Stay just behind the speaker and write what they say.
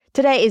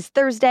Today is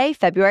Thursday,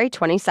 February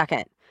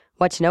 22nd.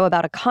 What to know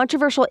about a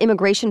controversial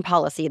immigration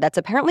policy that's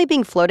apparently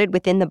being floated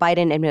within the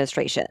Biden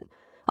administration.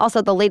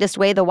 Also, the latest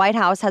way the White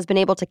House has been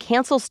able to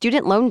cancel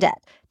student loan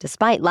debt,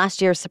 despite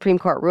last year's Supreme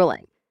Court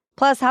ruling.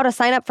 Plus, how to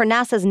sign up for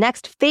NASA's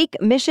next fake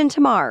mission to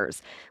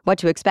Mars, what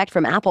to expect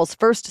from Apple's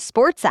first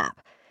sports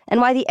app,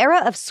 and why the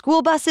era of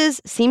school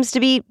buses seems to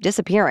be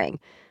disappearing.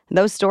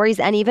 Those stories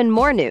and even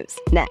more news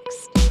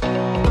next.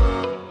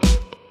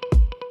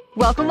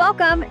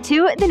 Welcome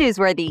to The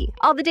Newsworthy.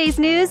 All the day's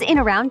news in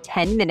around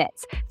 10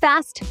 minutes.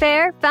 Fast,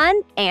 fair,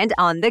 fun, and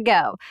on the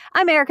go.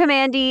 I'm Erica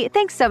Mandy.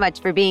 Thanks so much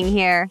for being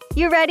here.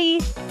 You ready?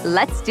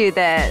 Let's do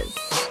this.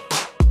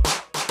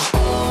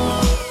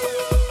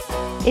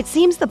 It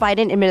seems the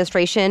Biden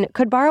administration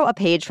could borrow a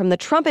page from the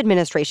Trump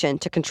administration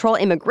to control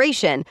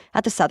immigration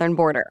at the southern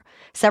border.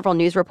 Several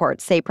news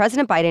reports say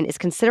President Biden is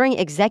considering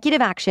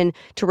executive action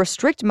to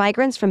restrict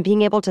migrants from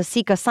being able to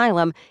seek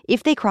asylum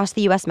if they cross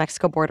the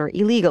U.S.-Mexico border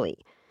illegally.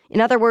 In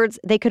other words,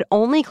 they could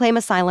only claim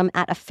asylum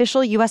at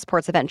official U.S.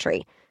 ports of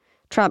entry.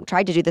 Trump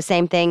tried to do the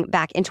same thing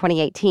back in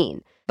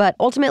 2018. But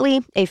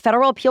ultimately, a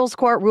federal appeals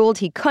court ruled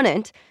he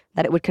couldn't,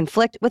 that it would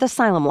conflict with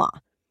asylum law.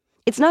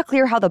 It's not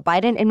clear how the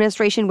Biden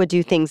administration would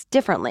do things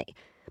differently.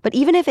 But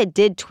even if it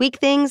did tweak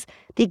things,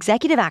 the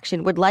executive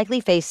action would likely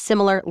face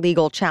similar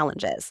legal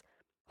challenges.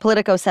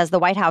 Politico says the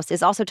White House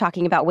is also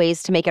talking about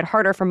ways to make it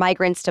harder for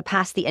migrants to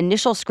pass the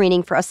initial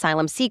screening for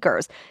asylum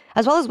seekers,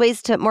 as well as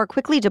ways to more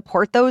quickly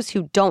deport those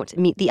who don't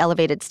meet the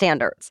elevated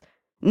standards.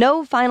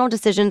 No final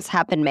decisions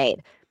have been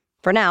made.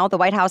 For now, the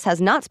White House has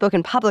not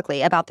spoken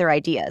publicly about their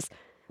ideas.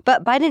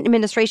 But Biden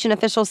administration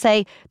officials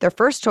say their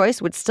first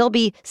choice would still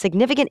be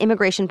significant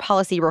immigration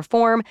policy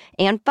reform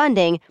and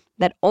funding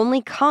that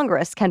only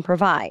Congress can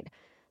provide.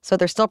 So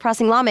they're still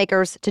pressing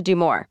lawmakers to do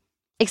more.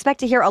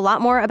 Expect to hear a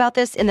lot more about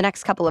this in the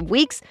next couple of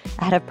weeks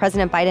ahead of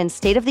President Biden's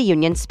State of the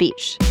Union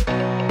speech.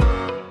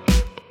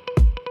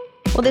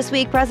 Well, this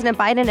week, President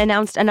Biden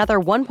announced another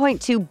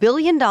 $1.2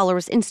 billion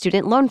in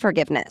student loan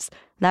forgiveness.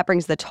 That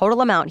brings the total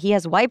amount he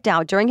has wiped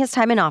out during his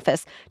time in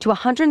office to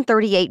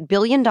 $138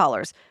 billion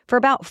for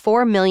about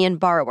 4 million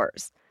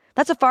borrowers.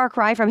 That's a far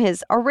cry from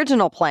his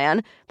original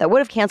plan that would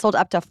have canceled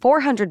up to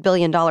 $400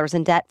 billion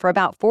in debt for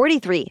about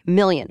 43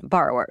 million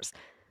borrowers.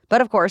 But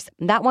of course,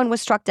 that one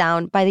was struck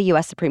down by the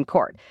U.S. Supreme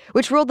Court,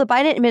 which ruled the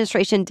Biden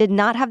administration did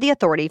not have the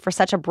authority for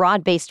such a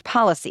broad-based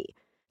policy.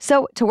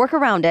 So to work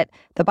around it,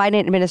 the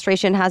Biden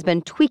administration has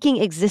been tweaking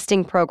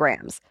existing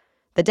programs.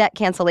 The debt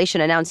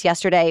cancellation announced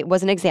yesterday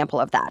was an example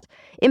of that,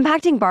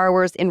 impacting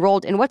borrowers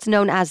enrolled in what's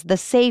known as the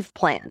SAVE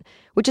plan,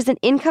 which is an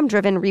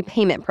income-driven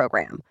repayment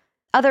program.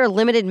 Other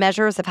limited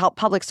measures have helped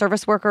public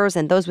service workers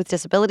and those with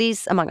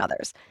disabilities, among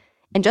others.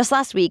 And just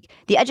last week,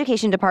 the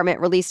Education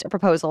Department released a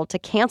proposal to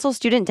cancel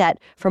student debt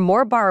for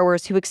more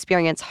borrowers who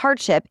experience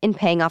hardship in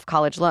paying off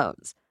college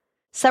loans.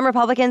 Some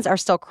Republicans are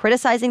still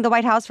criticizing the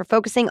White House for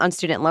focusing on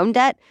student loan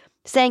debt,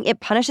 saying it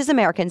punishes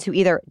Americans who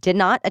either did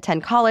not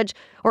attend college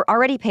or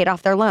already paid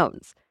off their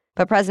loans.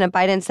 But President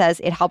Biden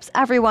says it helps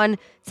everyone,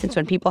 since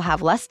when people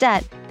have less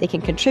debt, they can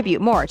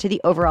contribute more to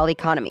the overall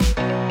economy.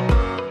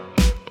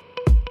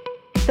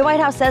 The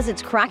White House says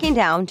it's cracking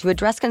down to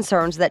address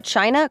concerns that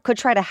China could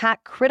try to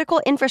hack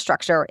critical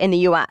infrastructure in the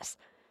U.S.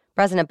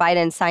 President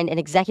Biden signed an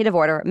executive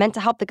order meant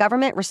to help the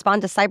government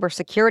respond to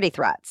cybersecurity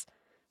threats.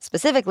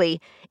 Specifically,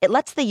 it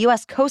lets the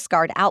U.S. Coast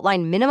Guard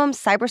outline minimum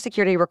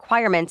cybersecurity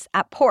requirements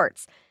at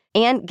ports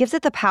and gives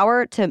it the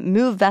power to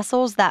move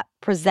vessels that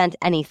present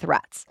any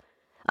threats.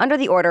 Under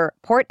the order,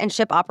 port and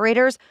ship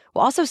operators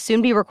will also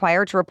soon be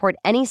required to report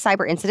any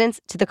cyber incidents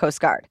to the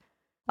Coast Guard.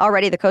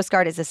 Already, the Coast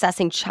Guard is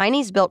assessing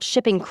Chinese-built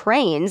shipping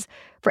cranes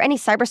for any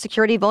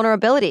cybersecurity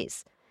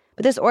vulnerabilities.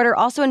 But this order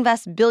also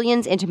invests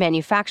billions into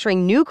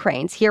manufacturing new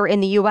cranes here in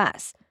the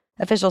U.S.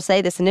 Officials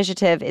say this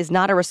initiative is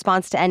not a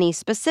response to any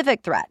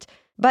specific threat,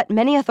 but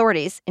many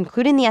authorities,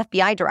 including the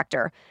FBI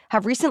director,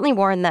 have recently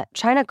warned that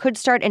China could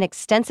start an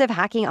extensive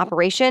hacking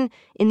operation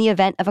in the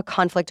event of a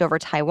conflict over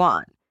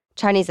Taiwan.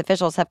 Chinese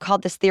officials have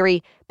called this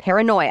theory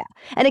paranoia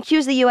and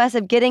accused the U.S.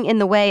 of getting in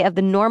the way of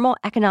the normal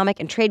economic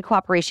and trade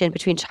cooperation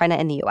between China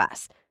and the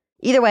U.S.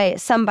 Either way,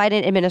 some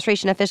Biden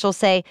administration officials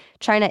say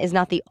China is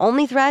not the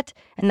only threat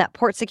and that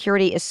port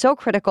security is so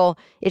critical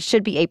it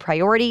should be a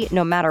priority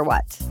no matter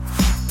what.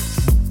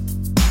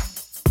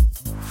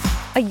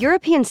 A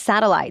European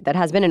satellite that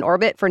has been in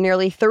orbit for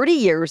nearly 30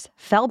 years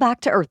fell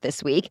back to Earth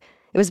this week.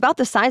 It was about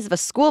the size of a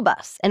school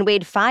bus and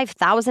weighed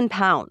 5,000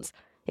 pounds.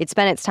 It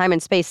spent its time in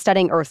space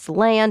studying Earth's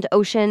land,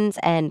 oceans,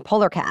 and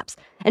polar caps,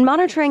 and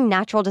monitoring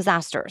natural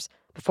disasters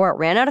before it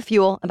ran out of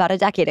fuel about a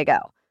decade ago.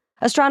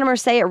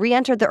 Astronomers say it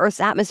re-entered the Earth's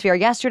atmosphere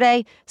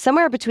yesterday,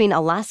 somewhere between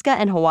Alaska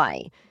and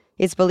Hawaii.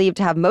 It's believed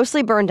to have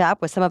mostly burned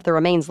up, with some of the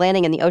remains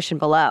landing in the ocean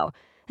below.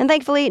 And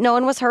thankfully, no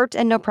one was hurt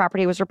and no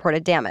property was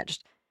reported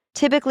damaged.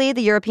 Typically,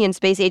 the European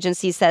Space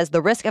Agency says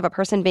the risk of a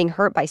person being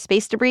hurt by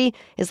space debris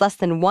is less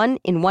than 1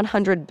 in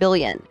 100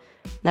 billion.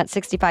 That's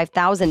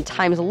 65,000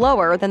 times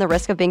lower than the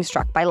risk of being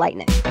struck by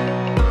lightning.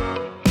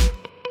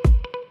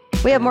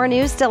 We have more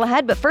news still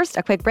ahead, but first,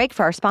 a quick break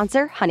for our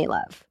sponsor,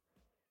 Honeylove.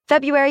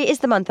 February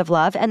is the month of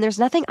love, and there's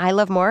nothing I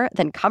love more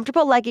than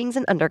comfortable leggings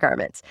and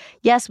undergarments.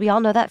 Yes, we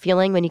all know that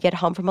feeling when you get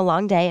home from a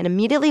long day and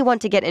immediately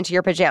want to get into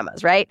your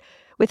pajamas, right?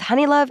 With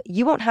Honeylove,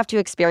 you won't have to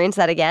experience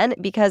that again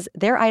because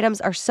their items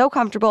are so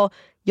comfortable,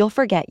 you'll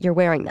forget you're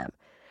wearing them.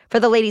 For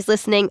the ladies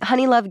listening,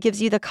 Honeylove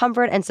gives you the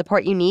comfort and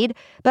support you need,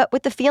 but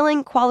with the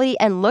feeling, quality,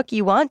 and look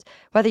you want,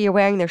 whether you're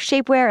wearing their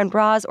shapewear and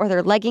bras or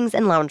their leggings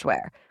and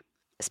loungewear.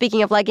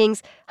 Speaking of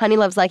leggings,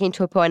 Honeylove's Legging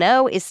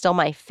 2.0 is still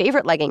my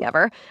favorite legging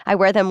ever. I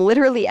wear them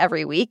literally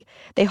every week.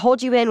 They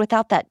hold you in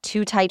without that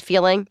too tight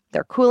feeling.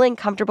 They're cooling,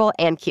 comfortable,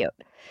 and cute.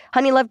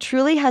 Honeylove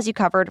truly has you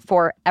covered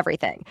for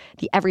everything.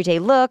 The everyday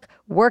look,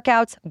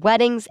 workouts,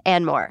 weddings,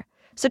 and more.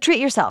 So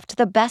treat yourself to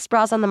the best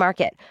bras on the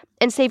market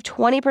and save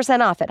 20%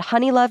 off at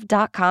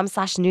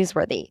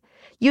honeylove.com/newsworthy.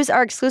 Use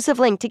our exclusive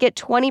link to get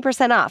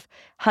 20% off,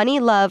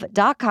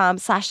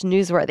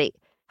 honeylove.com/newsworthy.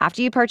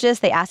 After you purchase,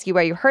 they ask you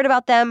where you heard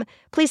about them.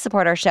 Please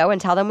support our show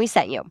and tell them we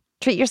sent you.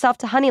 Treat yourself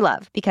to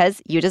Honeylove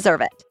because you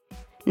deserve it.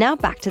 Now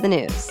back to the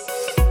news.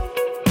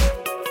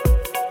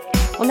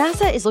 Well,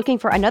 NASA is looking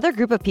for another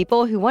group of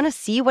people who want to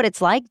see what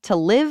it's like to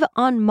live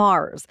on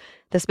Mars.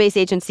 The space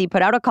agency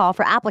put out a call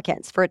for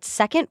applicants for its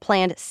second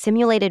planned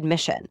simulated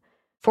mission.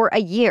 For a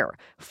year,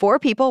 4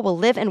 people will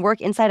live and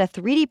work inside a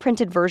 3D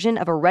printed version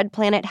of a red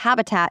planet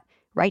habitat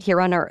right here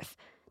on Earth.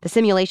 The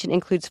simulation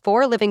includes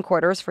 4 living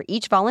quarters for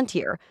each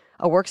volunteer,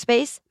 a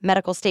workspace,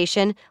 medical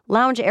station,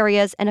 lounge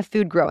areas, and a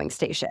food growing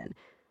station.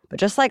 But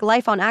just like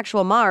life on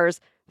actual Mars,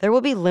 there will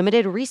be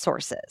limited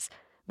resources.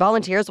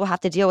 Volunteers will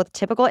have to deal with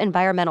typical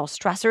environmental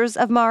stressors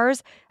of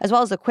Mars, as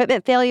well as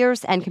equipment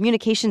failures and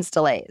communications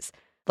delays.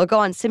 They'll go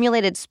on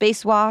simulated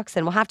spacewalks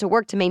and will have to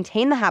work to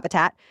maintain the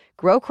habitat,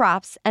 grow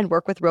crops, and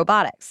work with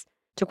robotics.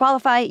 To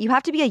qualify, you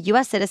have to be a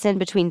U.S. citizen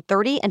between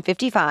 30 and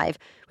 55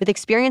 with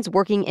experience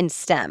working in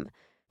STEM.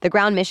 The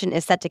ground mission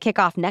is set to kick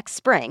off next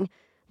spring.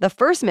 The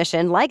first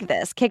mission like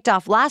this kicked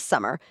off last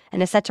summer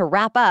and is set to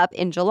wrap up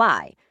in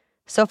July.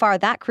 So far,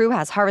 that crew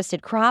has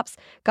harvested crops,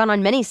 gone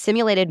on many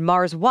simulated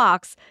Mars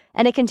walks,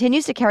 and it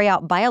continues to carry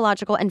out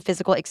biological and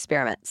physical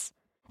experiments.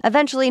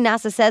 Eventually,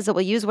 NASA says it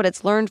will use what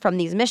it's learned from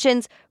these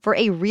missions for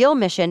a real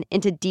mission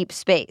into deep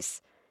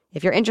space.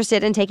 If you're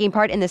interested in taking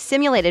part in the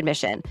simulated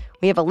mission,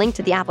 we have a link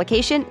to the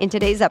application in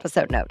today's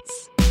episode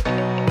notes.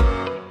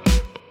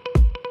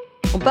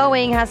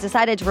 Boeing has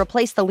decided to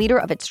replace the leader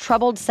of its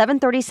troubled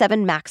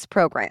 737 MAX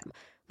program.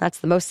 That's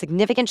the most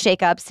significant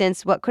shakeup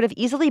since what could have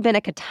easily been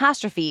a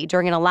catastrophe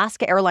during an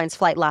Alaska Airlines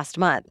flight last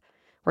month.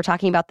 We're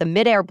talking about the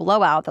mid-air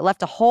blowout that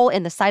left a hole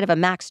in the side of a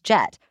MAX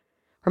jet.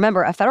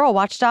 Remember, a federal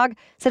watchdog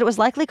said it was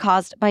likely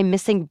caused by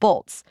missing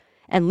bolts,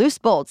 and loose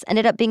bolts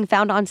ended up being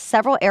found on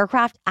several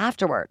aircraft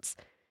afterwards.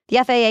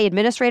 The FAA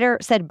administrator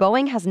said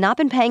Boeing has not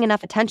been paying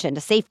enough attention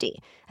to safety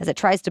as it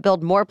tries to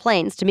build more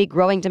planes to meet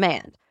growing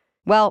demand.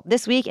 Well,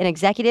 this week, an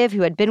executive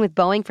who had been with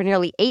Boeing for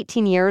nearly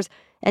 18 years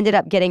ended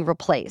up getting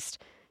replaced.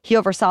 He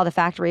oversaw the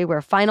factory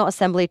where final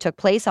assembly took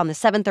place on the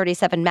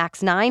 737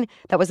 MAX 9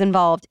 that was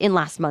involved in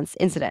last month's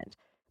incident.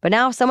 But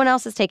now someone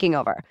else is taking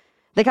over.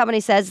 The company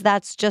says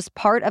that's just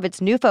part of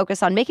its new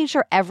focus on making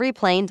sure every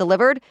plane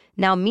delivered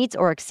now meets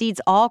or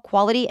exceeds all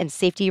quality and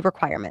safety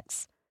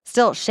requirements.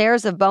 Still,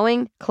 shares of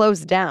Boeing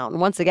closed down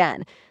once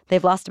again.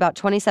 They've lost about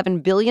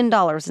 $27 billion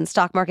in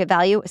stock market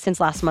value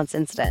since last month's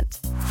incident.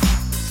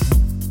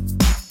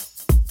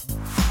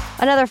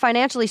 Another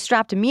financially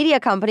strapped media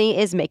company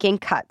is making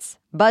cuts.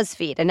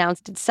 BuzzFeed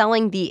announced it's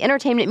selling the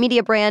entertainment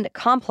media brand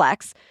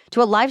Complex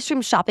to a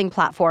livestream shopping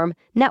platform,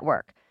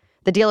 Network.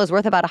 The deal is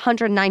worth about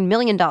 $109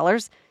 million,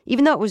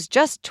 even though it was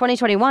just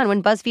 2021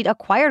 when BuzzFeed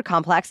acquired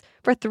Complex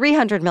for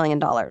 $300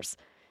 million.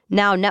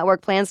 Now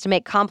Network plans to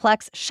make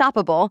Complex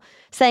shoppable,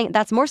 saying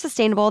that's more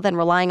sustainable than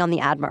relying on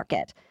the ad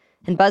market.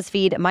 And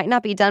BuzzFeed might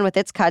not be done with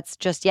its cuts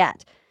just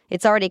yet.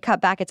 It's already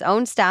cut back its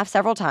own staff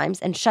several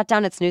times and shut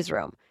down its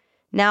newsroom.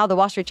 Now, the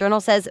Wall Street Journal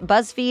says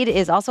BuzzFeed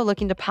is also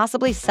looking to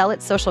possibly sell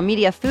its social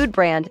media food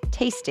brand,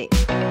 Tasty.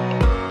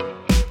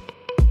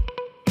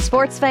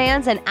 Sports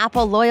fans and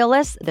Apple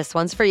loyalists, this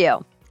one's for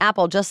you.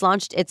 Apple just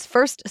launched its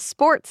first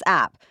sports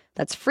app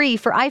that's free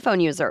for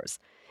iPhone users.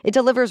 It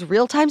delivers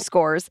real-time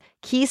scores,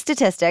 key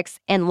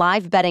statistics, and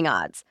live betting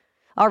odds.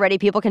 Already,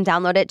 people can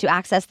download it to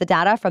access the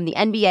data from the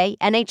NBA,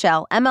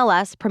 NHL,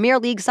 MLS, Premier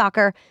League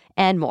Soccer,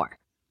 and more.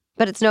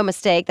 But it's no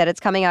mistake that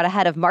it's coming out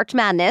ahead of March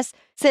Madness,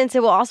 since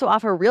it will also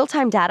offer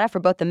real-time data for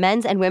both the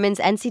men's and women's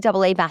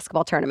NCAA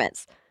basketball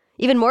tournaments.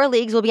 Even more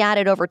leagues will be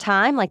added over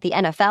time, like the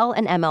NFL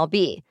and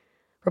MLB.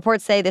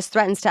 Reports say this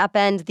threatens to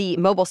upend the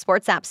mobile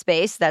sports app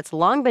space that's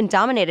long been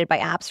dominated by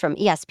apps from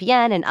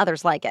ESPN and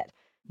others like it.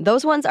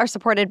 Those ones are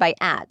supported by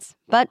ads,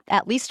 but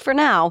at least for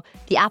now,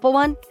 the Apple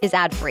one is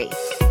ad-free.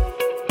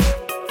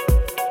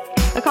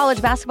 A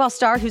college basketball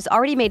star who's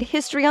already made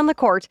history on the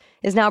court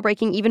is now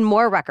breaking even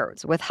more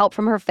records with help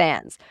from her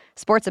fans.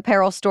 Sports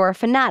apparel store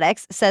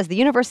Fanatics says the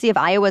University of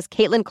Iowa's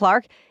Caitlin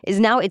Clark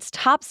is now its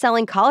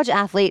top-selling college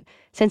athlete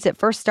since it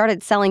first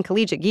started selling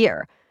collegiate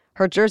gear.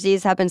 Her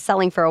jerseys have been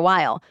selling for a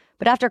while,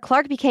 but after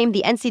Clark became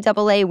the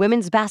NCAA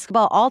women's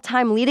basketball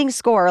all-time leading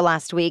scorer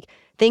last week,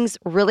 things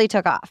really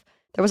took off.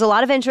 There was a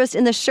lot of interest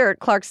in the shirt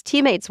Clark's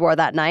teammates wore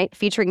that night,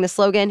 featuring the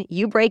slogan,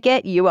 "You break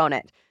it, you own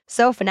it."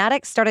 So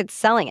Fanatics started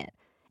selling it.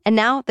 And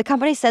now the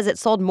company says it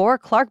sold more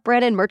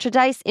Clark-branded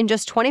merchandise in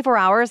just 24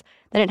 hours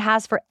than it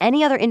has for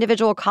any other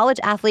individual college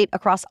athlete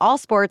across all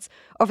sports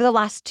over the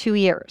last 2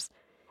 years.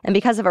 And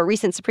because of a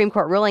recent Supreme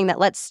Court ruling that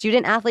lets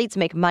student athletes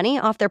make money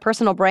off their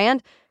personal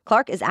brand,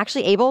 Clark is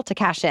actually able to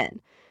cash in.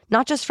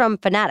 Not just from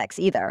Fanatics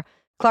either.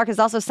 Clark has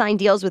also signed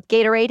deals with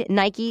Gatorade,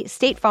 Nike,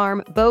 State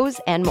Farm,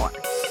 Bose, and more.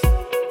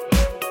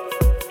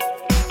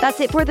 That's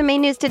it for the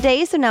main news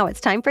today, so now it's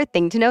time for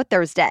Thing to Know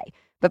Thursday.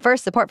 But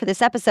first, support for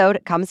this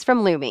episode comes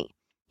from Lumi.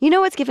 You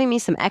know what's giving me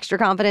some extra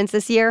confidence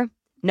this year?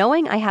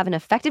 Knowing I have an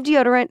effective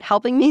deodorant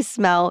helping me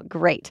smell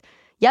great.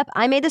 Yep,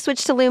 I made the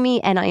switch to Lumi,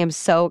 and I am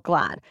so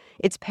glad.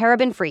 It's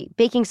paraben-free,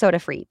 baking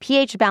soda-free,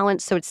 pH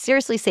balanced, so it's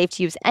seriously safe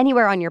to use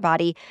anywhere on your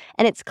body,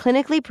 and it's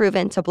clinically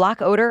proven to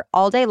block odor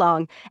all day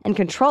long and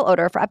control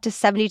odor for up to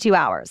 72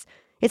 hours.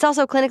 It's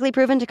also clinically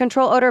proven to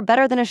control odor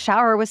better than a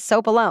shower with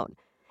soap alone.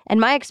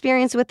 And my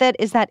experience with it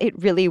is that it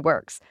really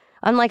works.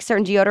 Unlike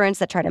certain deodorants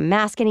that try to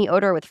mask any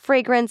odor with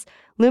fragrance,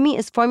 Lumi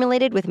is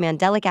formulated with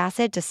mandelic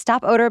acid to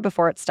stop odor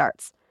before it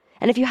starts.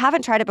 And if you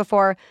haven't tried it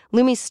before,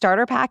 Lumi's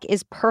starter pack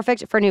is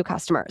perfect for new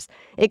customers.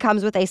 It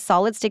comes with a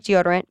solid stick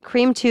deodorant,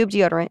 cream tube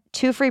deodorant,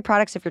 2 free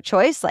products of your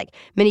choice like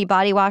mini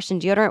body wash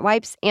and deodorant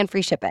wipes, and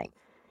free shipping.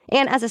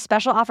 And as a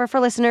special offer for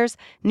listeners,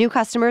 new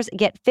customers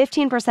get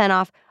 15%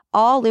 off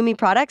all Lumi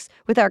products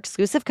with our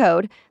exclusive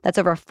code. That's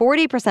over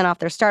 40% off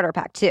their starter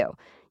pack too.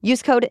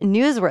 Use code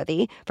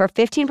NEWSWORTHY for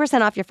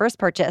 15% off your first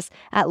purchase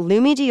at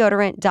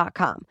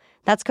LumiDeodorant.com.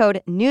 That's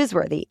code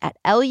NEWSWORTHY at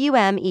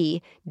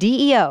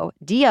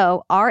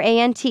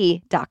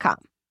LumiDeodorant.com.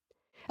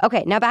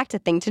 Okay, now back to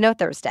Thing to Know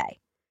Thursday.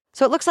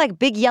 So it looks like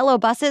big yellow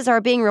buses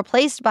are being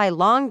replaced by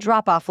long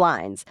drop-off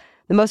lines.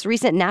 The most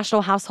recent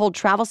National Household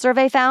Travel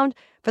Survey found,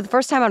 for the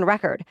first time on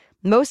record,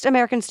 most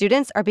American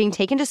students are being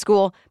taken to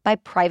school by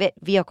private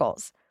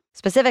vehicles.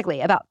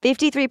 Specifically, about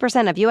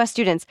 53% of U.S.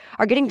 students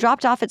are getting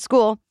dropped off at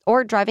school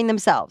or driving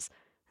themselves.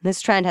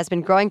 This trend has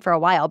been growing for a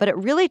while, but it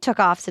really took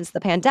off since the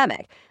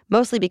pandemic,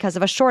 mostly because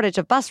of a shortage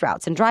of bus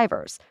routes and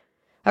drivers.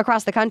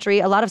 Across the country,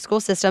 a lot of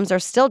school systems are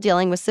still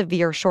dealing with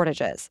severe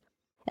shortages.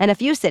 And a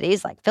few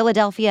cities, like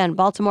Philadelphia and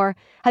Baltimore,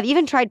 have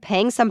even tried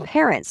paying some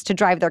parents to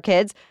drive their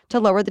kids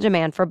to lower the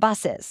demand for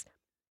buses.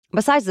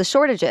 Besides the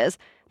shortages,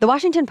 the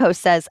Washington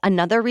Post says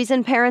another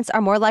reason parents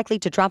are more likely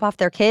to drop off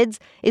their kids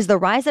is the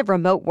rise of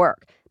remote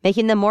work,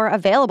 making them more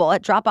available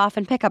at drop-off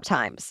and pickup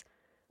times.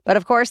 But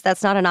of course,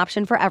 that's not an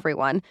option for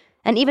everyone.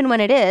 And even when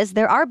it is,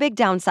 there are big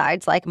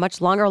downsides like much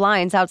longer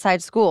lines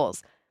outside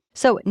schools.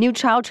 So new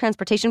child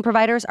transportation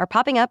providers are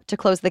popping up to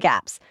close the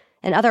gaps.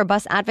 And other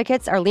bus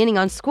advocates are leaning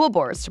on school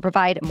boards to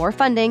provide more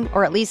funding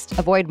or at least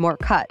avoid more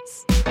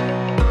cuts.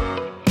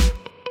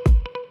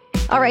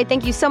 All right,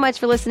 thank you so much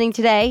for listening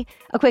today.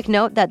 A quick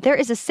note that there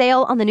is a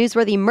sale on the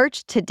Newsworthy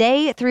merch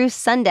today through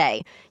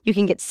Sunday. You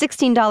can get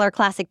 $16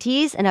 classic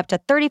tees and up to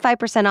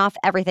 35% off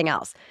everything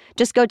else.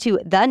 Just go to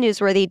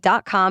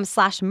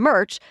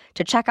thenewsworthy.com/merch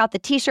to check out the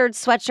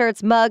t-shirts,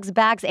 sweatshirts, mugs,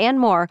 bags, and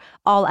more,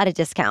 all at a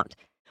discount.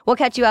 We'll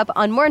catch you up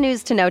on more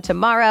news to know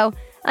tomorrow.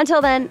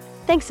 Until then,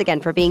 thanks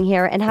again for being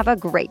here and have a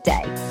great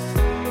day.